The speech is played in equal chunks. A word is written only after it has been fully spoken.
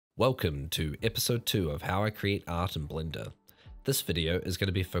Welcome to episode 2 of how I create art in Blender. This video is going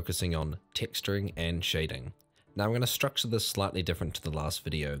to be focusing on texturing and shading. Now I'm going to structure this slightly different to the last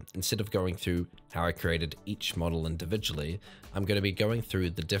video. Instead of going through how I created each model individually, I'm going to be going through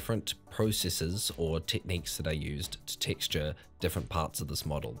the different processes or techniques that I used to texture different parts of this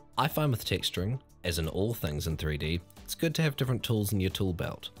model. I find with texturing, as in all things in 3D, it's good to have different tools in your tool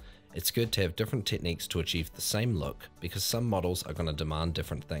belt. It's good to have different techniques to achieve the same look because some models are going to demand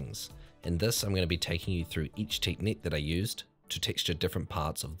different things. In this, I'm going to be taking you through each technique that I used to texture different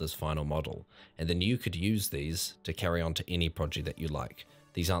parts of this final model, and then you could use these to carry on to any project that you like.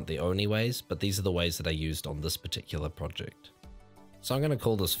 These aren't the only ways, but these are the ways that I used on this particular project. So I'm going to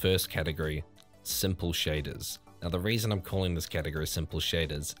call this first category Simple Shaders. Now the reason I'm calling this category Simple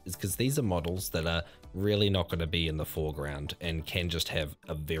Shaders is because these are models that are really not going to be in the foreground and can just have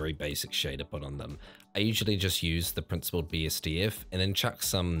a very basic shader put on them. I usually just use the principled BSDF and then chuck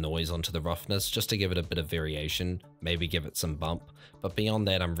some noise onto the roughness just to give it a bit of variation, maybe give it some bump, but beyond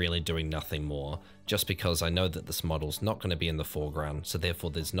that I'm really doing nothing more, just because I know that this model's not going to be in the foreground, so therefore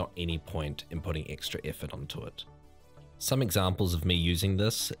there's not any point in putting extra effort onto it. Some examples of me using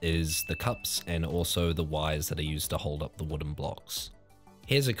this is the cups and also the wires that I use to hold up the wooden blocks.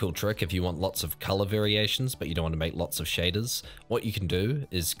 Here's a cool trick if you want lots of color variations but you don't want to make lots of shaders. What you can do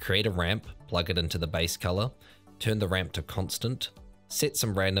is create a ramp, plug it into the base color, turn the ramp to constant, set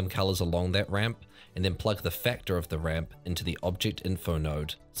some random colors along that ramp, and then plug the factor of the ramp into the object info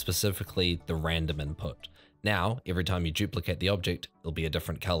node, specifically the random input. Now, every time you duplicate the object, it'll be a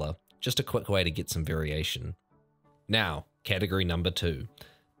different color. Just a quick way to get some variation. Now, category number 2.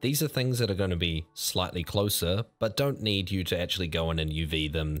 These are things that are going to be slightly closer, but don't need you to actually go in and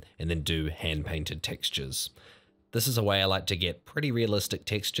UV them and then do hand-painted textures. This is a way I like to get pretty realistic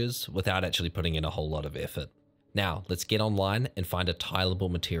textures without actually putting in a whole lot of effort. Now, let's get online and find a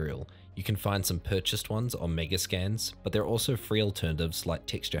tileable material. You can find some purchased ones on Megascans, but there are also free alternatives like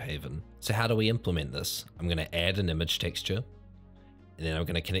Texture Haven. So how do we implement this? I'm going to add an image texture, and then I'm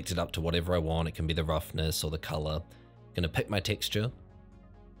going to connect it up to whatever I want. It can be the roughness or the color. I'm going to pick my texture,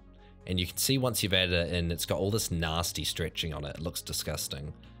 and you can see once you've added it in, it's got all this nasty stretching on it. It looks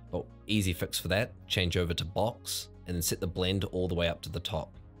disgusting. But easy fix for that, change over to box, and then set the blend all the way up to the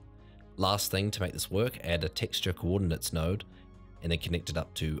top. Last thing to make this work, add a texture coordinates node, and then connect it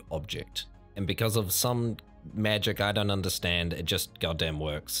up to object. And because of some magic I don't understand, it just goddamn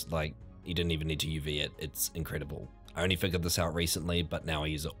works. Like, you didn't even need to UV it. It's incredible. I only figured this out recently, but now I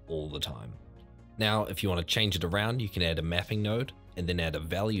use it all the time. Now, if you want to change it around, you can add a mapping node and then add a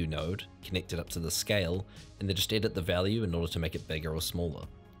value node, connect it up to the scale, and then just edit the value in order to make it bigger or smaller.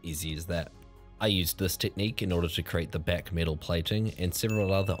 Easy as that. I used this technique in order to create the back metal plating and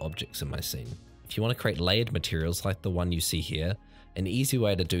several other objects in my scene. If you want to create layered materials like the one you see here, an easy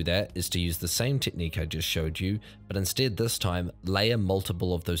way to do that is to use the same technique I just showed you, but instead this time layer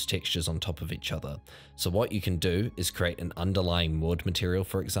multiple of those textures on top of each other. So what you can do is create an underlying wood material,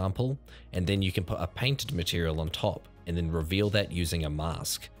 for example, and then you can put a painted material on top and then reveal that using a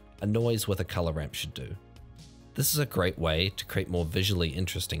mask. A noise with a color ramp should do. This is a great way to create more visually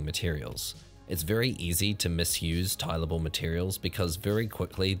interesting materials. It's very easy to misuse tileable materials because very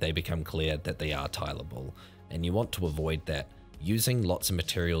quickly they become clear that they are tileable, and you want to avoid that. Using lots of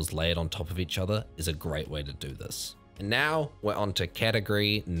materials layered on top of each other is a great way to do this. And now we're on to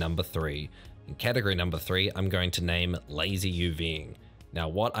category number 3. In category number 3, I'm going to name lazy UVing. Now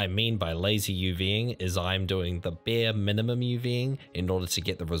what I mean by lazy UVing is I'm doing the bare minimum UVing in order to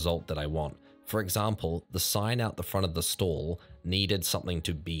get the result that I want. For example, the sign out the front of the stall needed something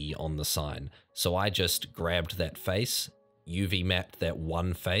to be on the sign. So I just grabbed that face, UV mapped that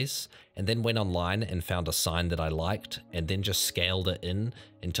one face, and then went online and found a sign that I liked and then just scaled it in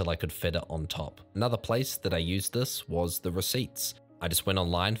until I could fit it on top. Another place that I used this was the receipts. I just went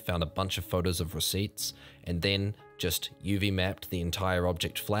online, found a bunch of photos of receipts, and then just UV mapped the entire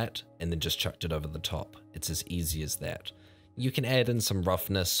object flat and then just chucked it over the top. It's as easy as that. You can add in some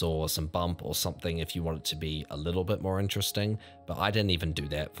roughness or some bump or something if you want it to be a little bit more interesting, but I didn't even do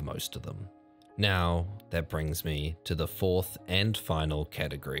that for most of them. Now, that brings me to the 4th and final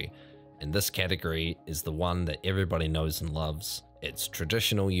category, and this category is the one that everybody knows and loves. It's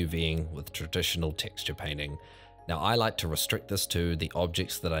traditional UVing with traditional texture painting. Now, I like to restrict this to the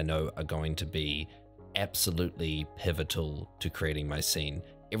objects that I know are going to be absolutely pivotal to creating my scene.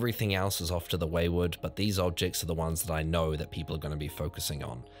 Everything else is off to the wayward, but these objects are the ones that I know that people are going to be focusing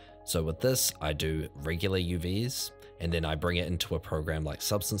on. So with this, I do regular UVs, and then I bring it into a program like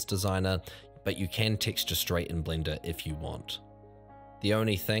Substance Designer, but you can texture straight in Blender if you want. The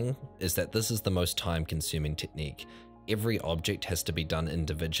only thing is that this is the most time-consuming technique. every object has to be done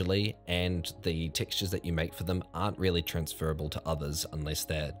individually, and the textures that you make for them aren't really transferable to others unless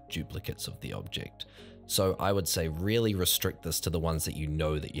they're duplicates of the object. So I would say really restrict this to the ones that you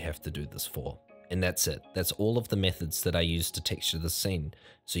know that you have to do this for. And that's it. That's all of the methods that I use to texture the scene.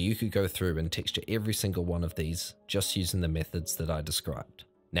 So you could go through and texture every single one of these just using the methods that I described.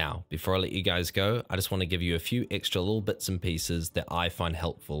 Now, before I let you guys go, I just want to give you a few extra little bits and pieces that I find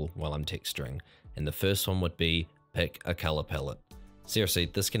helpful while I'm texturing. And the first one would be pick a color palette. Seriously,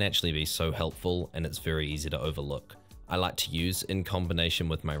 this can actually be so helpful and it's very easy to overlook. I like to use, in combination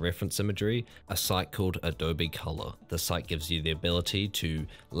with my reference imagery, a site called Adobe Color. The site gives you the ability to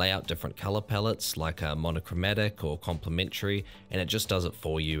lay out different color palettes like a monochromatic or complementary, and it just does it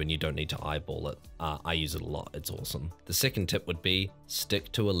for you and you don't need to eyeball it. I use it a lot, it's awesome. The second tip would be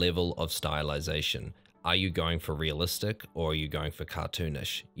stick to a level of stylization. Are you going for realistic or are you going for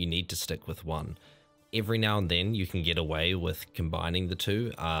cartoonish? You need to stick with one. Every now and then you can get away with combining the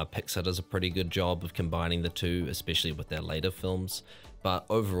two. Pixar does a pretty good job of combining the two, especially with their later films. But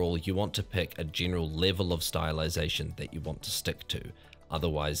overall, you want to pick a general level of stylization that you want to stick to.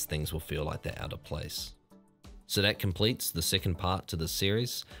 Otherwise, things will feel like they're out of place. So that completes the second part to this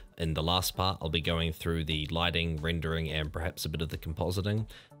series. In the last part, I'll be going through the lighting, rendering, and perhaps a bit of the compositing.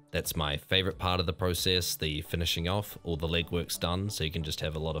 That's my favorite part of the process, the finishing off. All the legwork's done, so you can just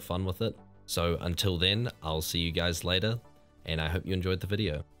have a lot of fun with it. So until then, I'll see you guys later, and I hope you enjoyed the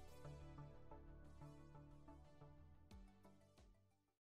video.